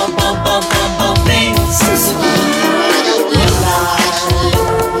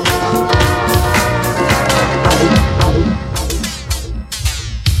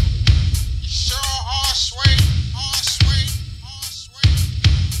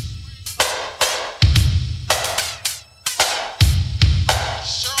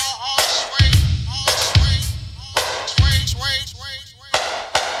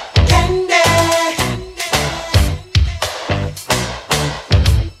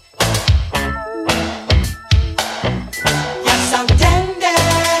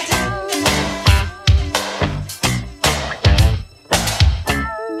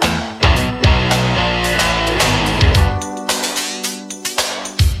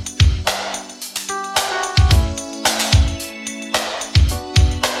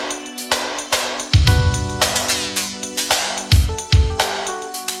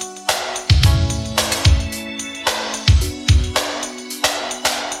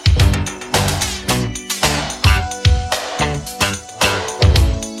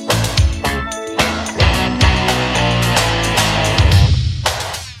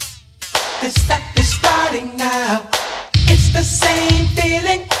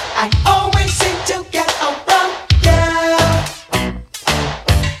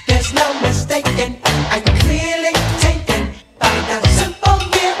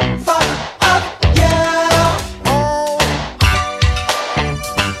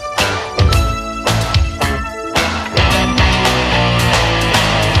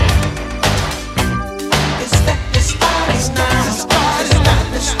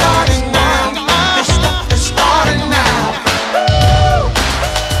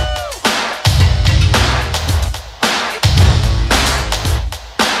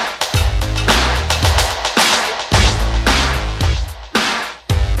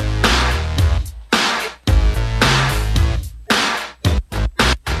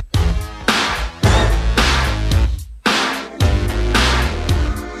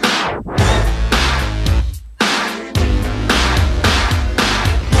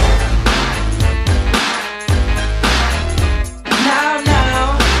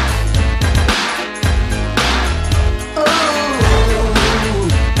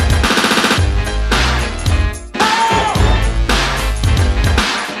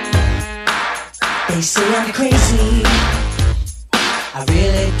 They say I'm crazy, I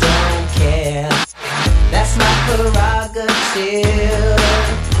really don't care. That's my prerogative.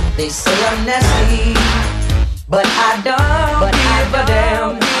 They say I'm nasty, but I don't give a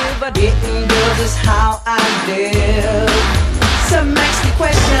damn. Getting girls is how I live. Some ask me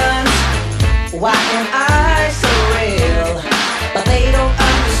questions, why am I so real? But they don't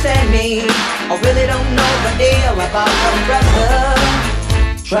understand me, I really don't know the deal about a brother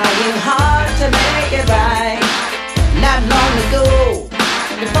trying hard to make it right. Not long ago,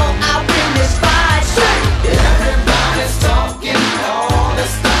 before I win this fight, everybody's talking all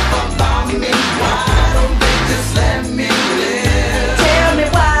this stuff about me. Why don't they just let me live? Tell me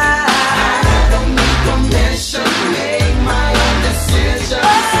why. I don't need permission, make my own decision.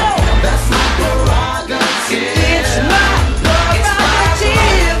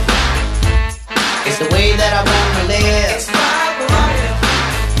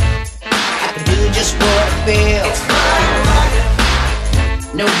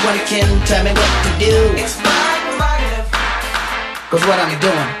 No one can tell me what to do. It's my prerogative. Cause what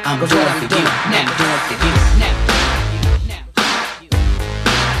I'm doing for you. Now I'm doing for you. Now.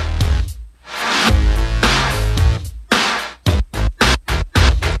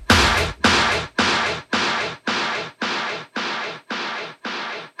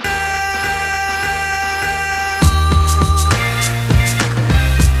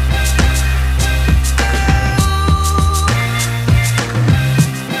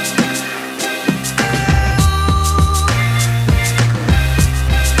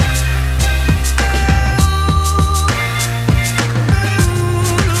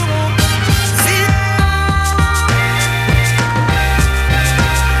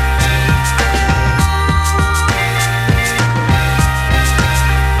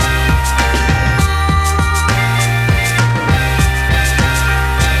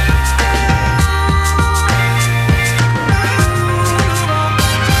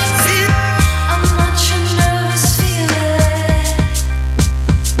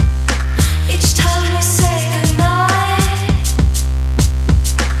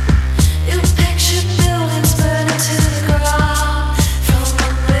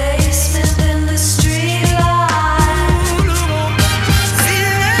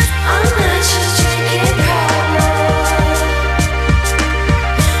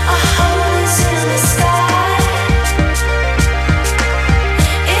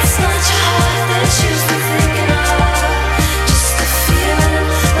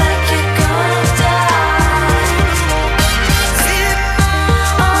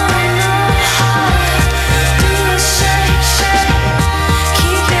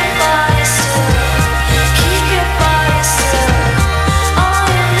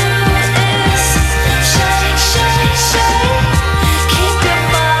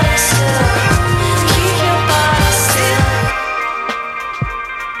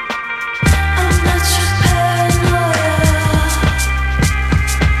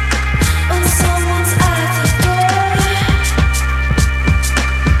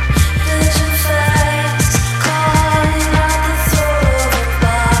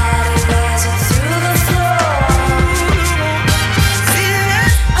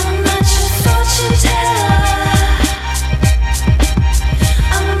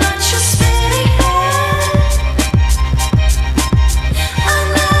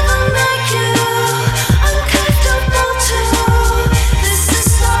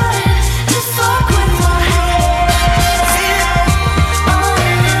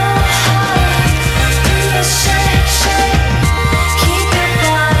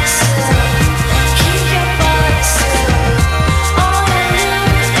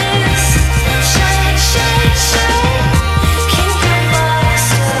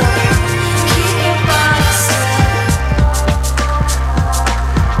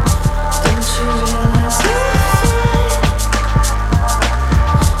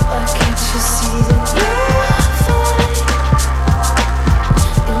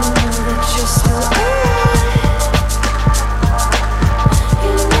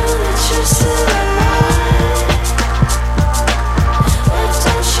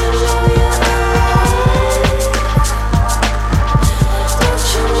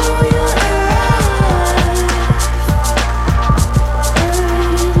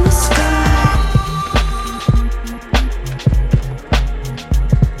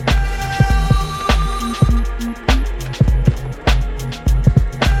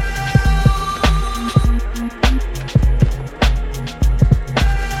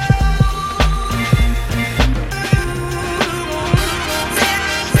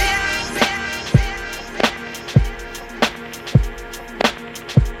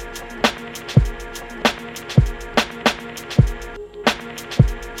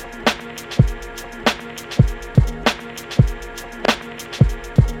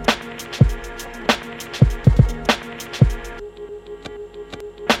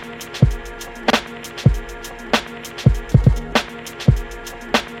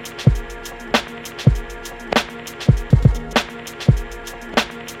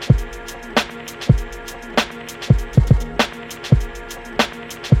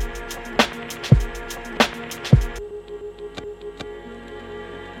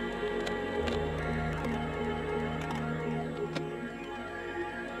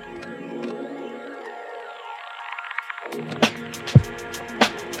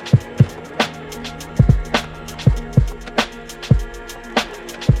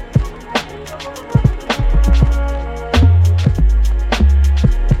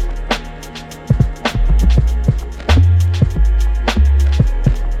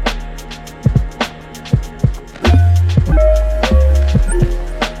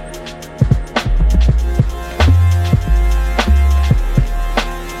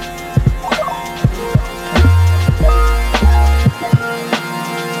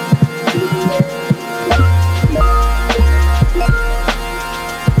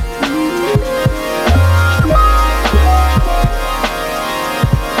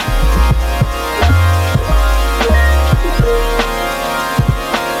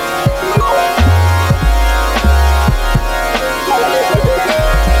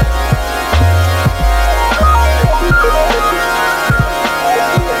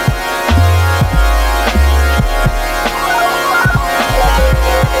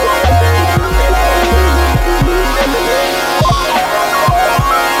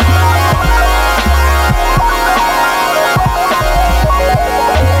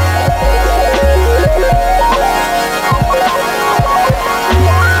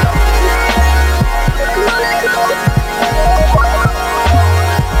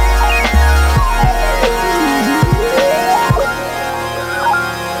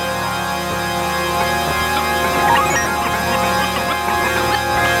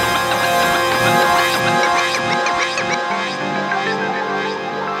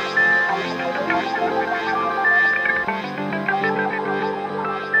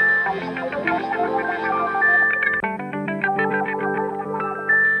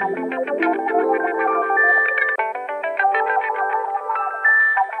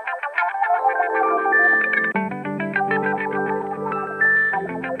 Don't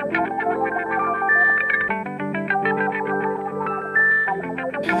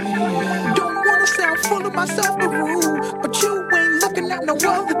wanna sound full of myself or rude, but you ain't looking at no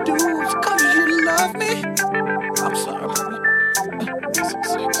other dudes, cause you love me. I'm sorry, baby.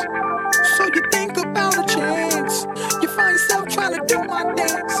 So you think about a chance, you find yourself trying to do my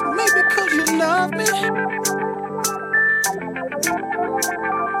dance, maybe cause you love me.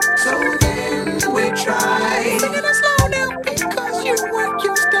 So then we try singing it slow down because you weren't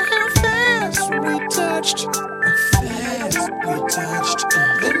used to how fast we touched.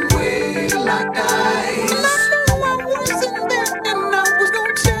 Then we locked eyes, and I knew I wasn't there, and I was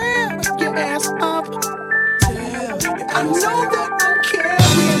gonna tear your ass up. I know that I'm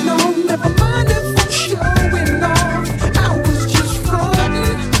carrying on, never mind if I'm showing off. I was just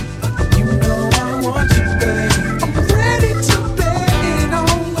frontin'. You know I want you, babe. I'm ready to bet it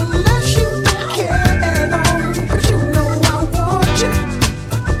on, unless you don't care at all. But you know I want you.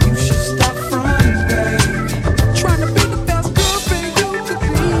 You should stop frontin', babe. Trying to be the best girlfriend you could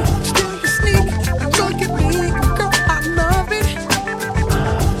be. Still you sneak and look at me, girl, I love it.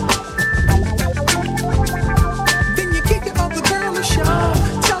 Then you kick your other girl a shot,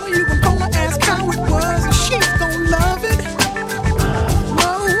 tell her you were gonna ask how it was, and she's gonna love it.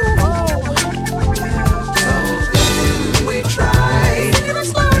 Whoa, whoa. So then we tried singing it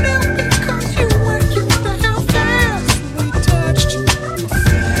slow down because you weren't used to how fast we touched.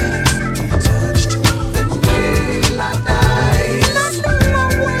 Then we locked eyes, and I knew I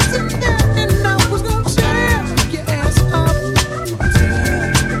wasn't there, and I was gonna tear your ass up.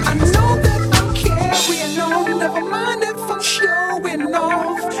 I know that I'm carrying on, never mind if I'm showing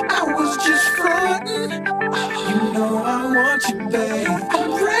off. I was just frontin'. You know I want you, babe.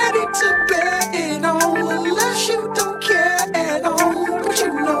 I'm ready to bet it on, unless you don't care at all. But you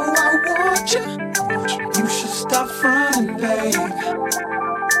know I want you. You should stop frontin', babe.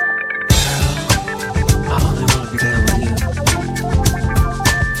 I only wanna be there with you,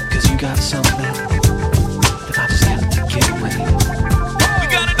 cause you got something that I just got to get with you. We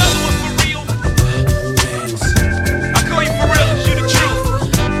got another one for real. I call you for real, 'cause you the truth.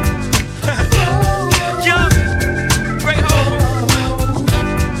 Young, great hope.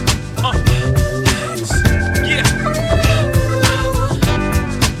 Yeah.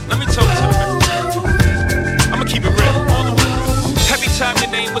 Let me talk to you, man. I'ma keep it real. Every time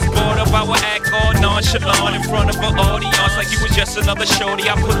your name was brought up, I would act all nonchalant in front of an audience, like you was just another shorty.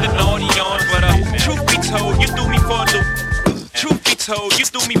 I put the naughty on, but truth be told, you threw me for a loop. Truth be told, you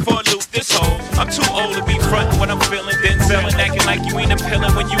threw me for a loop. This whole, I'm too old to be frontin' when I'm feeling Denzel and acting like you ain't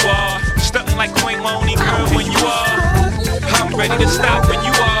appealing when you are. Stuntin' like Queen Lonely girl when you are. I'm ready to stop when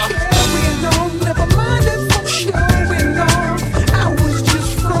you are.